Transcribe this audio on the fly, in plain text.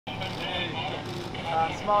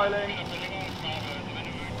Smiling.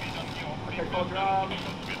 Okay, Podium.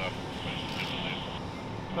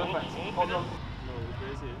 Perfect. Podium. No,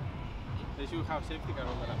 crazy. They should have safety car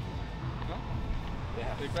on the left. No?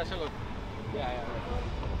 Yeah. They crash a lot. Yeah.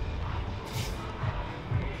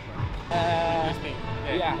 Interesting.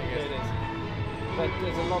 Yeah, it is. But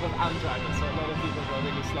there's a lot of drivers, so a lot of people go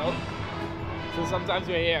really slow. So sometimes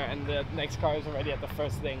we're here and the next car is already at the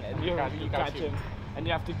first thing and you catch him and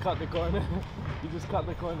you have to cut the corner. You just cut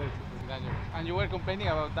the corner. And you were complaining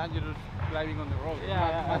about dangerous driving on the road.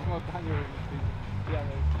 Yeah, much more dangerous.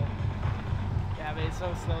 Yeah, but it's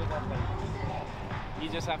so slow that like, you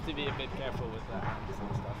just have to be a bit careful with the hands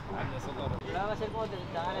and stuff. And there's a lot of...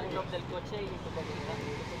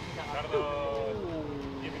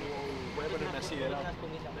 Voy a ponerme así de lado.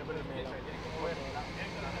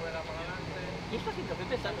 ¿Y esto que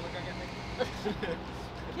te está?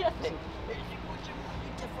 ¿Qué hace?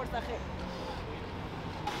 ¡Qué fuerza G!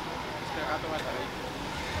 Este gato va a estar ahí.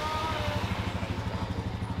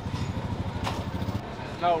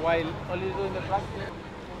 No, while Oli's doing the practice,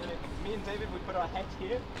 me and David, we put our head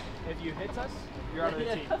here. If you hit us, you're out of the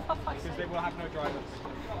team. Because they will have no driver.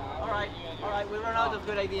 Alright, we run out of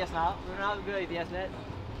good ideas now. We run out of good ideas, Ned.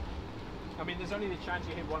 I mean, there's only the chance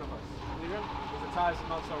you hit one of us. Because the tyres are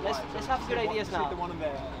not so wide. Let's have good ideas now. Just hit the one in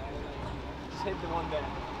there. Just hit the one there.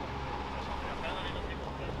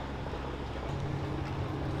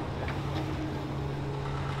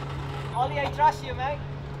 Ollie, I trust you, mate.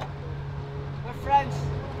 We're friends.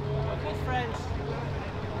 We're good friends.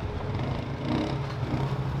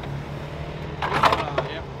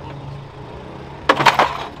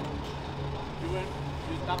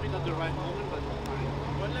 You stopped it at the right moment, but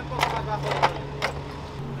ponle un poco más bajo.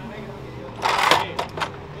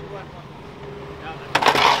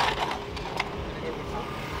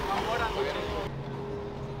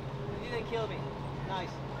 You didn't kill me.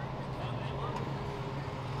 Nice.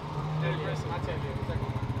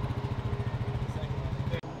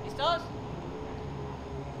 ¿Listos?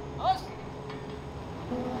 ¡Vamos!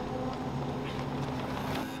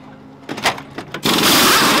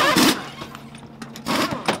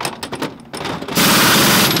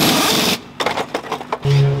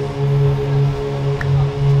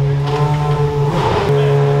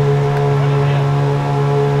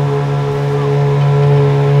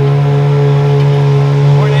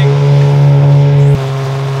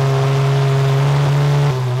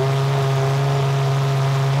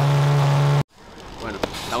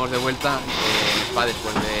 Estamos de vuelta en Spa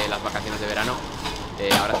después de las vacaciones de verano.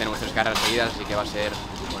 Ahora tenemos 3 carreras seguidas, así que va a ser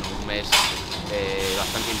un mes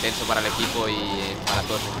bastante intenso para el equipo y para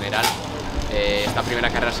todos en general. Esta primera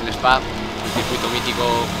carrera es en Spa, un circuito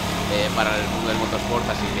mítico para el mundo del motorsport,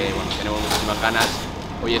 así que tenemos muchísimas ganas.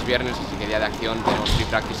 Hoy es viernes, así que día de acción, tenemos free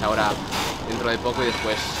practice ahora dentro de poco y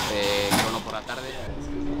después crono por la tarde.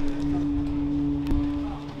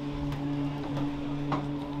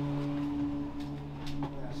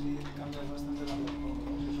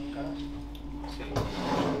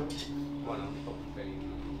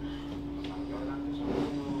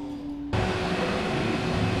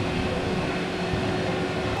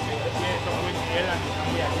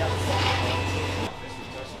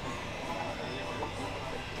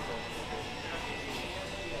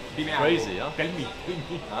 Crazy, yeah? Tell me.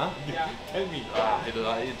 Huh? Yeah. Tell me.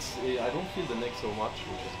 I don't feel the neck so much,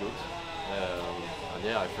 which is good. And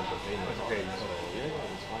yeah, I feel the pain. It's okay. So yeah,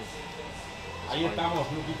 it's fine. Ahí estamos,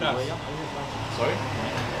 Luquitas. Sorry?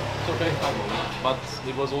 It's okay. But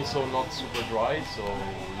it was also not super dry, so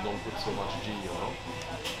you don't put so much G, you know?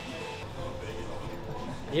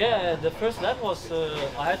 Yeah, the first lap was,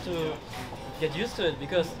 I had to get used to it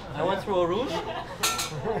because I went through a rouge.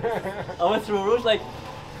 I went through a rouge like,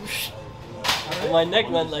 and my neck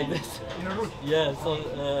went like this. Yeah, so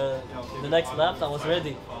the next lap I was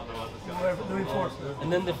ready.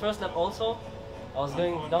 And then the first lap also, I was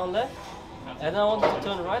going down left, and I wanted to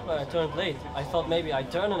turn right, but I turned late. I thought maybe I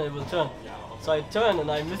turn and it will turn. So I turned and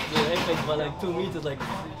I missed the apex by like 2 meters. Like, so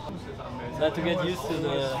I had to get used to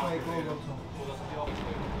the.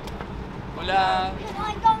 Hola.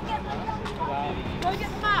 Go get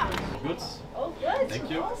the map. Good. Oh, good. Thank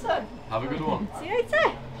you. Awesome. Have a good one. See you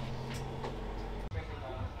later.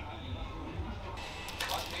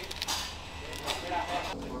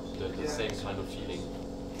 The same kind of feeling.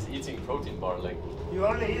 It's eating protein bar like. You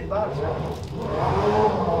only eat bars,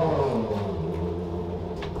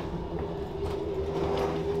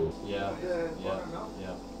 Yeah.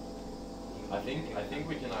 I think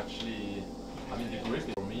we can actually. I mean, the grip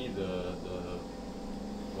for me, the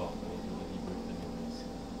well, the grip anyways.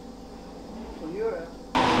 For you,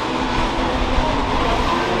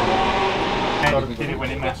 Did it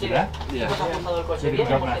when it mattered, eh? Yeah. Did it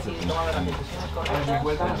when it mattered?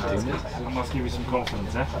 I must give you some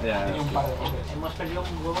confidence, eh? Yeah.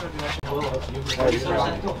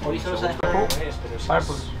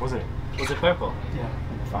 Purple. Was it? Was it purple? Yeah.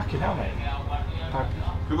 Fucking hell, mate.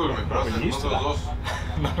 Sí, porque me esperaba We're used to los that. dos.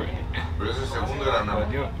 Not really. Pero ese segundo era nada.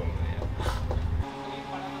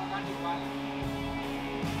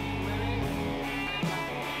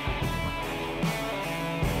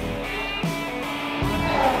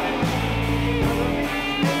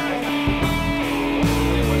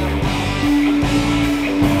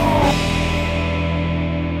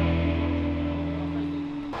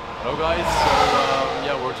 Hello guys, so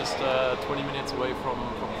yeah, we're just 20 minutes away from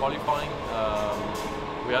qualifying.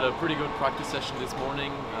 We had a pretty good practice session this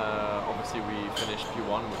morning. Obviously we finished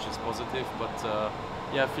P1, which is positive, but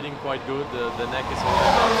yeah, feeling quite good. The neck is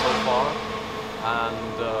holding up so far,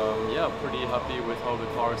 and yeah, pretty happy with how the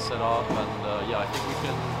car is set up, and yeah, I think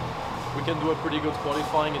we can do a pretty good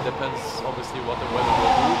qualifying. It depends obviously what the weather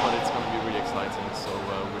will do, but it's going to be really exciting, so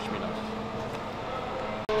wish me luck.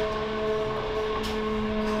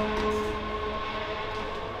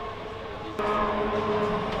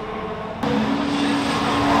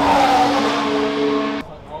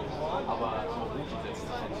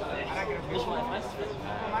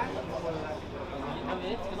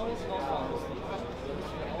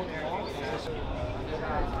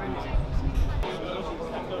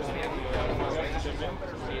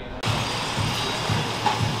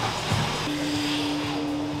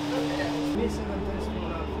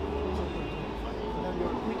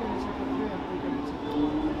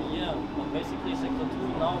 Yeah, but basically sector 2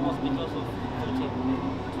 now was because of 13,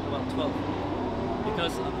 well 12.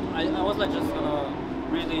 Because I was like just gonna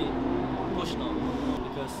really push now.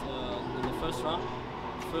 Because in the first run,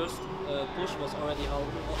 first push was already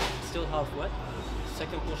still half wet.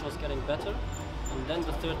 Second push was getting better. And then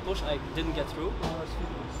the third push I didn't get through.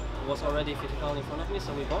 It was already Fittipaldi in front of me,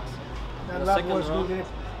 so we boxed. That lap was good.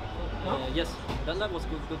 Yes, that lap was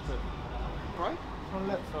good grip. Right? From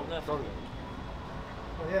left. From left. Oh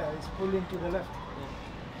yeah, it's pulling to the left. Yeah.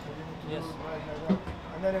 So you need to Yes. do right like that.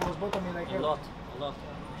 And then it was bottoming like A hell. lot.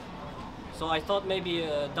 So I thought maybe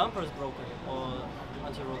damper is broken or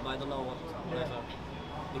anti-roll, but I don't know whatever.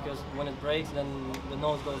 Because when it breaks, then the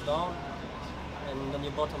nose goes down, and then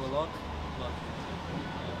you bottom a lot. But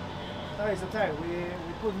That is the tire. We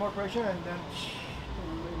put more pressure and then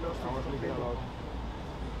we lost it completely.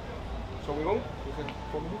 So we go? Within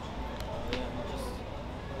 4 minutes? yeah, just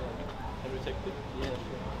Can we take it? yeah,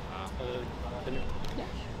 sure. Can you?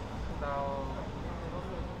 Now...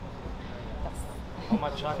 How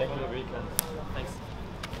much time on the weekend? Thanks.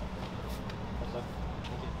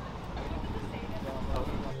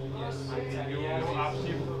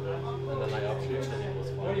 And then I upshift and it was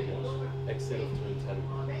fine. Exit of turn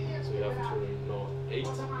 10. So you have turn 8, the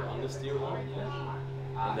understeer one.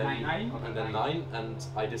 And then 9, and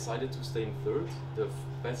I decided to stay in 3rd. The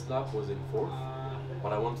best lap was in 4th,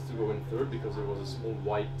 but I wanted to go in 3rd because there was a small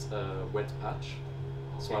white wet patch.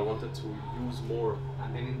 So I wanted to use more.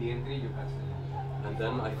 And then in the entry you pass. And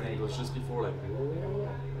then I think it was just before like,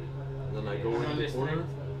 and then I go in the corner,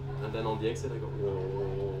 and then on the exit I go,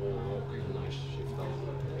 and I shift out.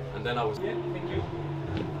 And then I was. Thank you.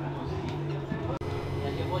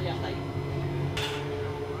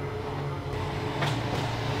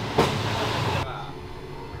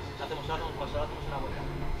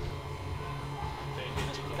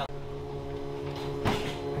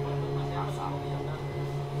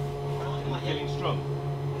 Feeling strong?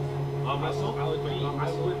 Arm wrestle? I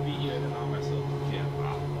would be here in an arm wrestle. Yeah.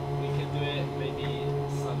 We can do it maybe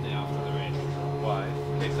Sunday after the race. Why?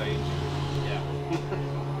 In case I injure you. Yeah.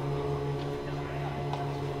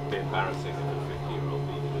 It'd be embarrassing if a 50-year-old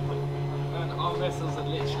beat you, wouldn't it? And arm wrestles are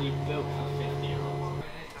literally built for 50-year-olds.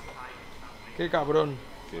 Qué cabrón.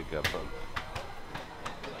 Qué cabrón.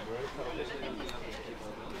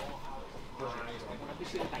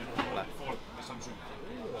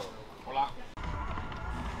 Hola.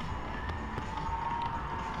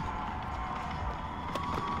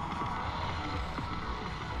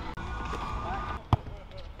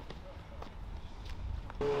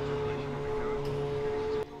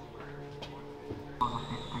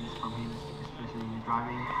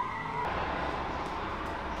 Driving.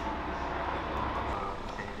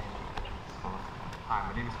 Hi,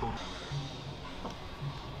 my name is Goethe.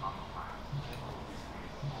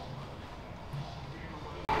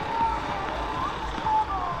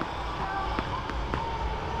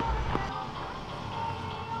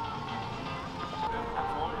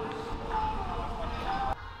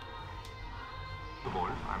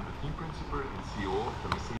 I'm the team principal and CEO of the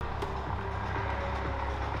Mercedes.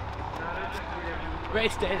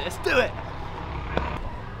 Race day, let's do it!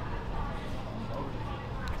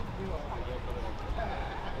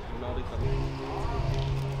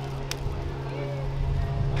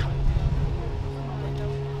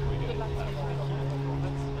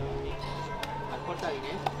 ¿Has portat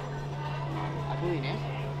diners? Has dut diners?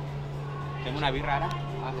 Fem una birra ara?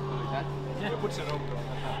 Ah, descomptat? Jo potser no, però...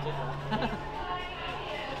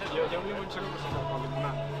 Jo un limoncello però sense alcohol,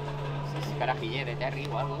 limonada. Carajiller de Terry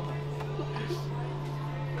o algo.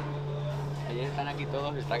 Ayer están aquí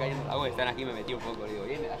todos, está cayendo el agua, están aquí, me metí un poco, digo,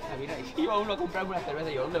 oye, me das una birra. Y iba uno a comprarme una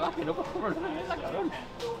cerveza y yo, ¿dónde vas? Que no puedo comprar una cerveza, cabrón.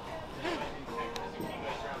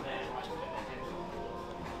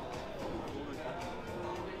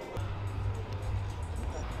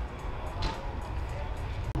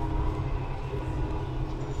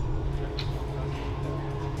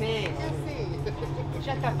 Sí, sí.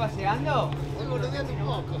 ¿Ya estás paseando? Voy boludeando un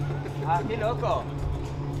poco. Ah, qué loco.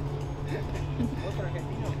 ¿Otro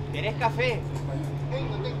argentino? ¿Querés café?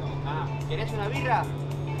 Tengo. Ah, ¿querés una birra?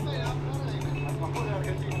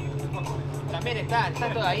 También está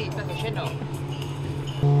todo ahí, está todo lleno.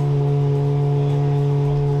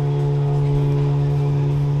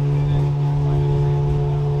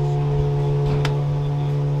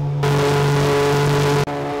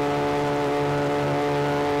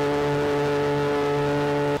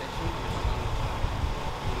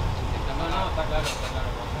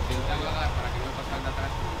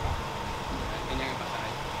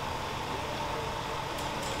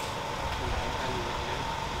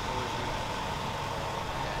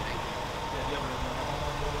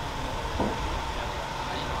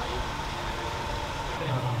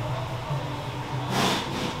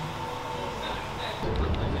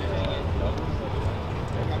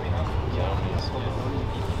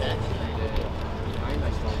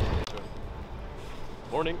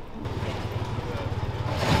 Morning.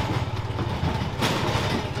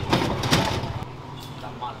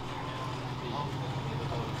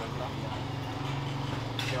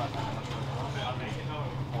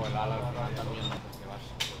 O el ala también, que vas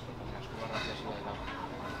con las curvas rápidas y de lado.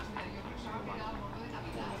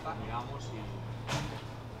 Miramos y...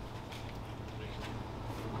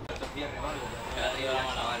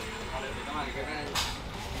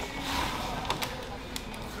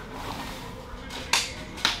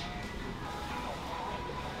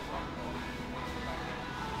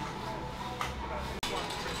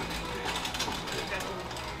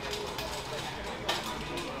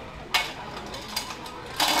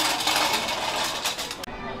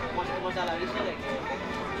 ¿Cómo da la aviso de que...?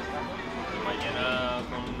 Mañana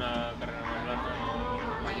con una carrera más larga, ¿no?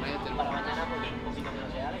 Mañana yo te para mañana porque un poquito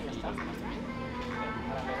menos de ala y ya está.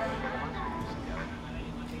 Para pegar un poco más.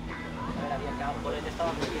 A ver, había quedado por él,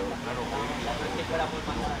 estaba muy bien. Claro, la vez que fuera muy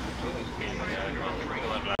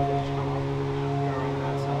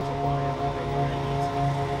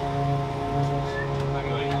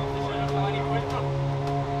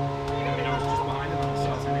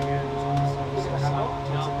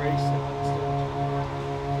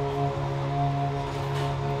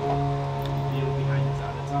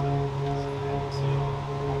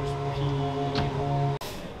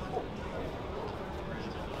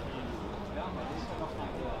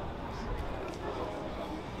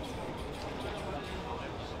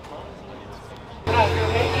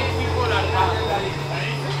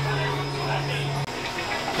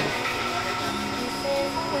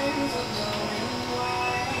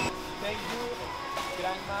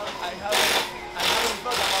I haven't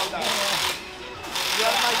thought about that. You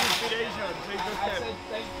are my inspiration. I said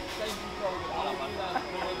thank you for that.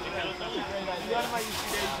 You are my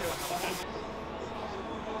inspiration.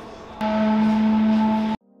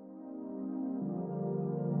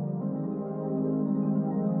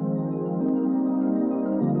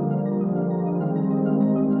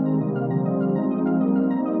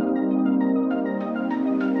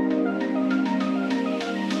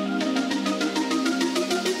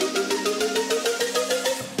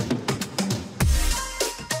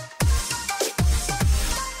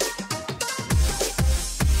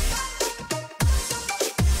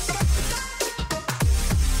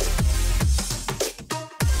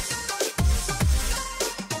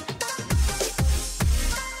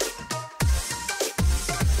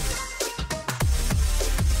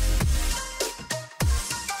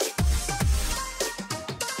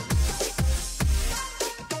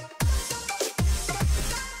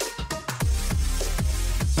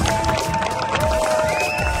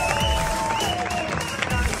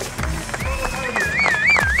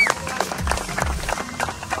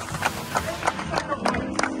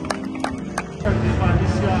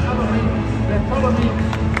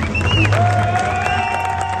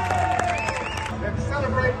 Let's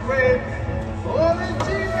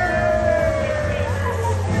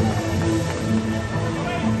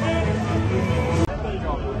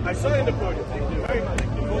sign the podium. Thank you very much.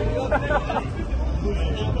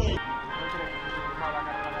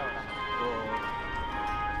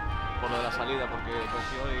 Por lo de la salida, porque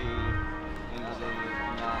cogió y en la sacó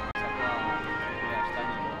a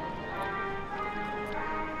Stanley.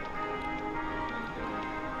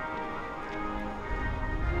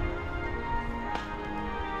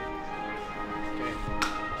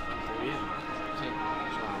 Bastante bien. Sí,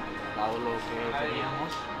 o sea, dado lo que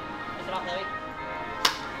teníamos. ¿Esto lo hace David?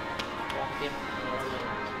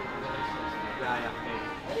 Ya.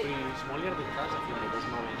 Y Smolier te estabas haciendo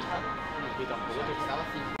 2.90. Y tampoco te estaba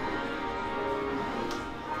haciendo.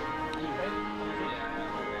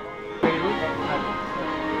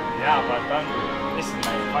 Yeah, but listen,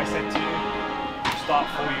 mate, if I said to you, start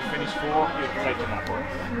 4, you finish 4, you'd have taken that point.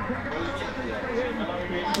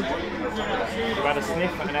 You had a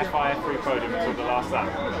sniff at an FIF3 podium until the last lap.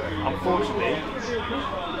 Unfortunately, it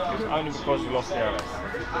was only because you lost the LS.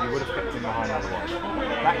 You would have kept him behind otherwise.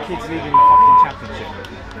 That kid's leading the fucking championship.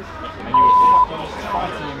 And you were fucking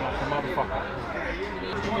fighting him like a motherfucker.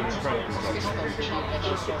 Incredible.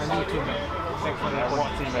 And you too, mate. Thanks for that.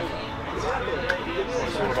 What team effort. What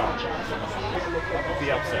it's all about. Be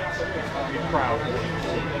upset. Be proud.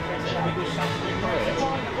 You do something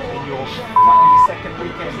in your fucking second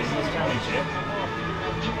weekend in this championship.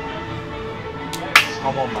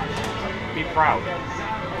 Come on, man. Be proud.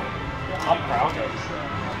 I'm proud.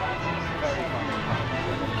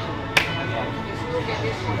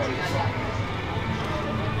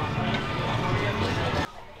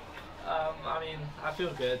 I mean, I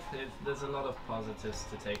feel good. There's a lot of positives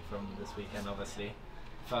to take from this weekend, obviously.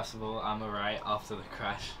 First of all, I'm alright after the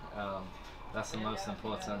crash. That's the most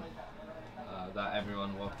important, that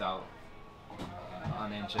everyone walked out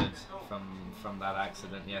uninjured from that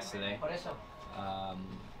accident yesterday.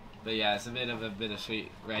 But yeah, it's a bit of a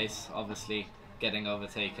bittersweet race, obviously, getting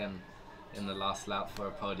overtaken in the last lap for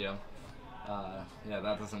a podium. Yeah,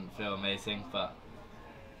 that doesn't feel amazing, but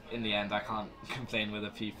in the end I can't complain with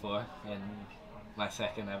a P4 in my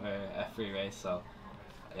second ever F3 race, so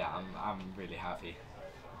yeah, I'm really happy.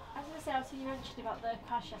 I was going to say, obviously you mentioned about the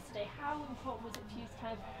crash yesterday. How important was it for you to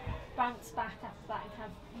kind of bounce back after that and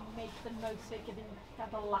kind of make the most of it, given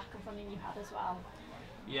the lack of running you had as well?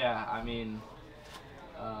 Yeah, I mean,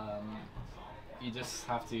 you just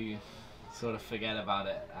have to sort of forget about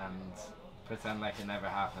it and pretend like it never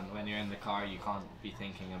happened. When you're in the car, you can't be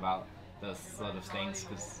thinking about those sort of things,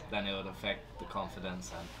 because then it would affect the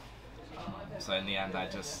confidence, and so in the end I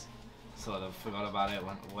just sort of forgot about it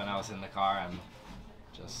when I was in the car and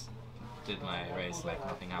just did my race like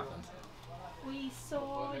nothing happened. We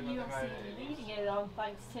saw you obviously leading it on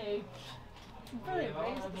thanks to some brilliant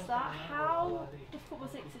races at the start. How difficult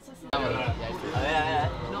was it?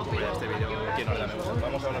 Este vídeo, ¿quién nos da me gusta?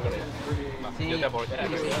 Vamos a hablar con ella. Yo te apoyo.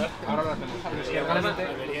 Ahora lo hacemos.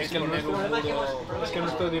 Es que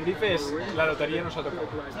nuestro debrief es la lotería nos ha tocado.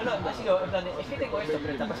 No, ha sido en plan de, es que tengo esto,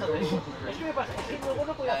 pero te ha pasado eso. Es que me pasa, es que luego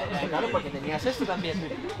no podía hacer esto, claro, porque tenías esto también.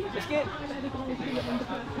 Es que...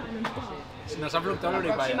 Nos ha fluctuado el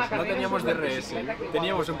Uripayas, no teníamos DRS,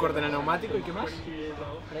 teníamos un corte en el neumático y ¿qué más?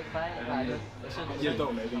 Y el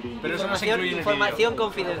tope. Pero eso no se incluye en el información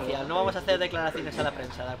confidencial, no vamos a hacer declaraciones a la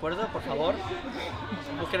prensa, ¿de acuerdo? Por favor,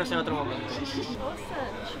 búsquenos en otro momento.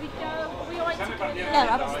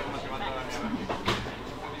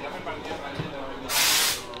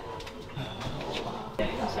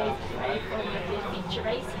 Feature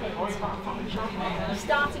race here in Spa-Francorchamps. You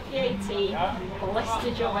started P18,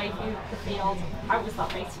 listed your way through the field. How was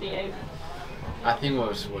that race for you? I think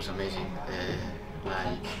was amazing.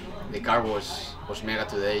 Like the car was mega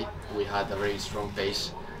today. We had a very strong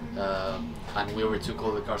pace, and we overtook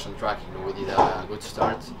all the cars on track. You know, we did a good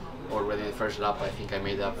start. Already the first lap, I think I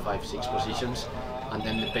made up 5-6 positions, and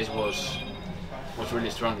then the pace was really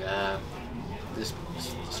strong. The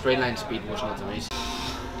straight line speed was not amazing.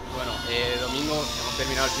 Bueno, domingo hemos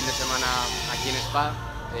terminado el fin de semana aquí en Spa,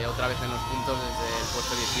 otra vez en los puntos desde el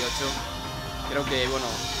puesto 18. Creo que, bueno,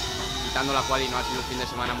 quitando la quali no ha sido un fin de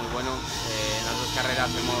semana muy bueno. En las dos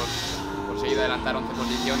carreras hemos conseguido adelantar 11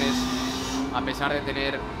 posiciones, a pesar de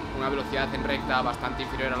tener una velocidad en recta bastante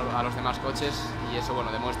inferior a los demás coches, y eso,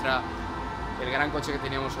 bueno, demuestra el gran coche que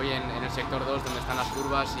teníamos hoy en el sector 2, donde están las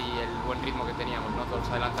curvas, y el buen ritmo que teníamos, ¿no? Todos los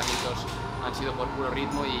adelantamientos han sido por puro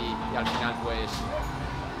ritmo y al final, pues,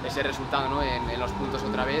 ese resultado, ¿no? en los puntos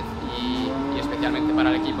otra vez, y especialmente para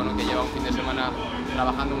el equipo, ¿no? Que lleva un fin de semana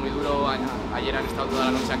trabajando muy duro. Ayer han estado toda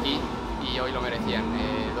la noche aquí y hoy lo merecían.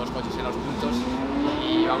 Dos coches en los puntos,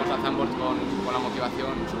 y vamos a Zandvoort con la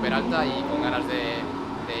motivación súper alta y con ganas de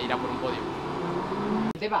ir a por un podio.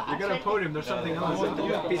 You got a podium, there's something else. You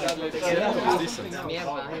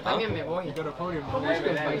got a podium. No,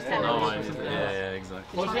 yeah,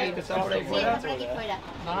 exactly.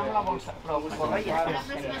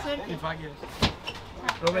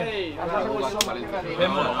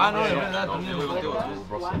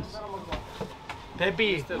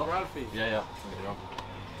 Pepi. Yeah.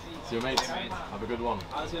 See you, mates. Have a good one.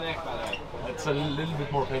 How's your neck, by the way? It's a little bit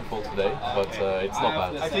more painful today, but it's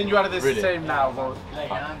not bad. I think you are the Really? same now, both.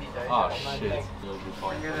 Ah, shit. You'll be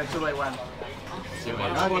fine. See you,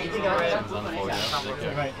 mate.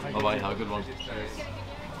 Bye-bye. Have a good one.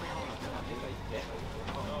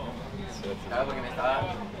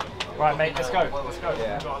 Right, mate, let's go. Let's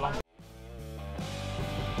go.